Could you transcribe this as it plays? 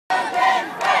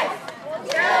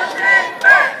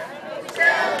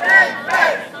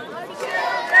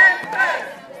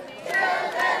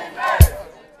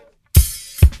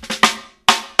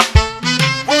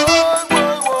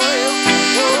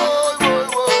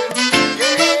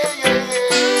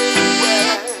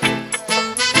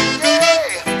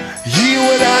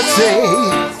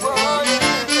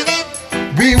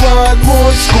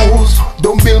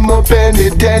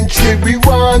penitentiary. We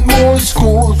want more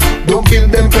schools, don't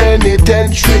build them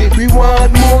penitentiary. We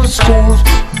want more schools,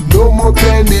 no more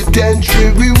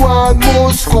penitentiary. We want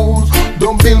more schools,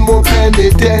 don't build more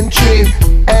penitentiary.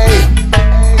 Hey,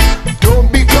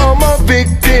 don't become a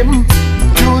victim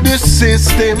to the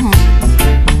system.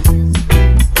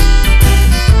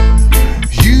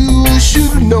 You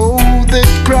should know that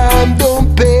crime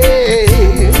don't pay.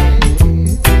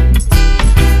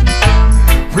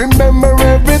 Remember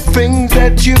everything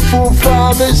that your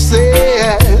forefathers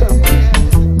said.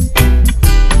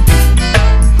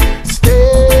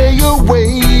 Stay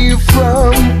away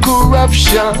from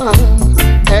corruption.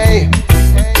 Hey,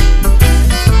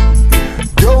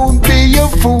 don't be a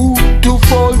fool to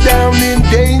fall down in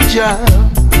danger.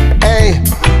 Hey,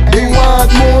 we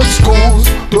want more schools,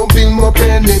 don't build more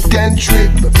penitentiary.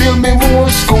 Build me more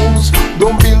schools,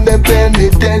 don't build them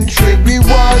penitentiary. We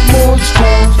want more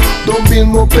schools, don't build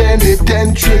more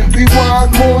penitentiary. We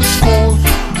want more schools,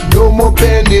 no more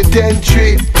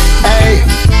penitentiary. Hey,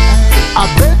 a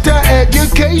better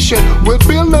education will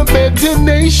build a better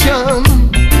nation.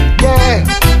 Yeah,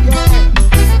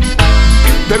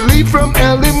 they leave from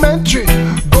elementary,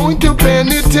 going to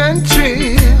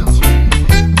penitentiary.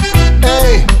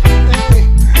 Hey,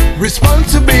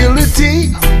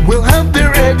 responsibility will have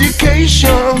their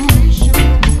education.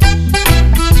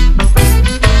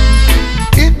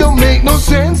 It don't make no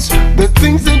sense, the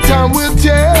things in time will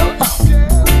tell.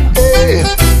 Hey,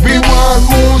 we want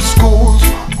more schools,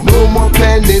 no more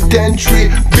penitentiary.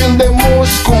 Build them more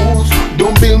schools,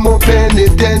 don't build more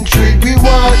penitentiary. We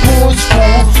want more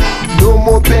schools, no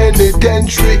more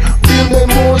penitentiary. Build them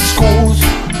more schools,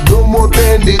 no more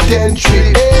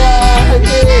penitentiary. Yeah,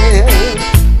 yeah.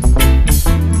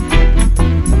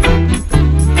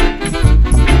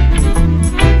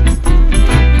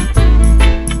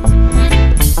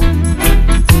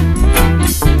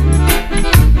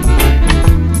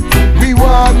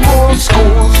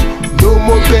 Schools, no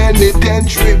more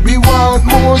penitentiary. We want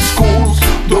more schools,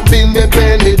 don't build them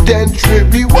penitentiary.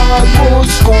 We want more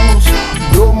schools,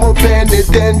 no more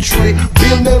penitentiary.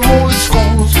 Build them more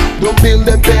schools, don't build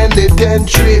them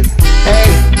penitentiary.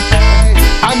 Hey,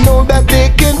 I know that they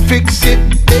can fix it,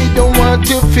 they don't want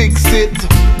to fix it.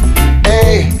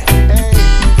 Hey,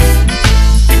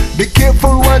 be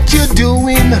careful what you're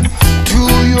doing to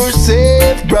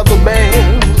yourself, brother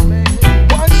man.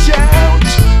 Watch out,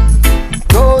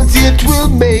 cause it will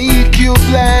make you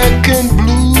black and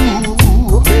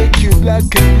blue. Make you black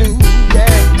and blue,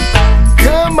 yeah.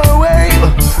 Come away,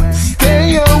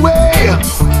 stay away.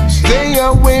 Stay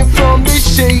away from the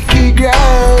shaky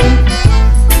ground.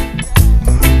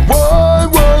 Whoa,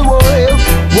 whoa, whoa,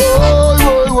 whoa,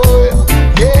 whoa, whoa.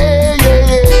 Yeah, yeah,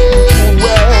 yeah,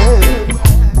 well,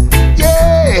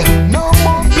 yeah. No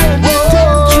more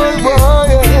penitentiary.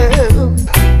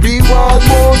 We want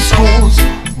more schools,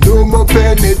 no more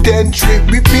penitentiary.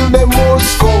 We build them more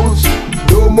schools,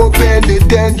 no more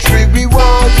penitentiary. We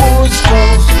want more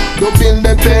schools, don't build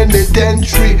them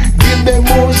penitentiary. Give them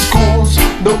more schools,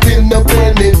 don't build them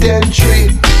penitentiary.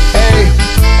 Hey,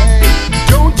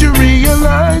 don't you realize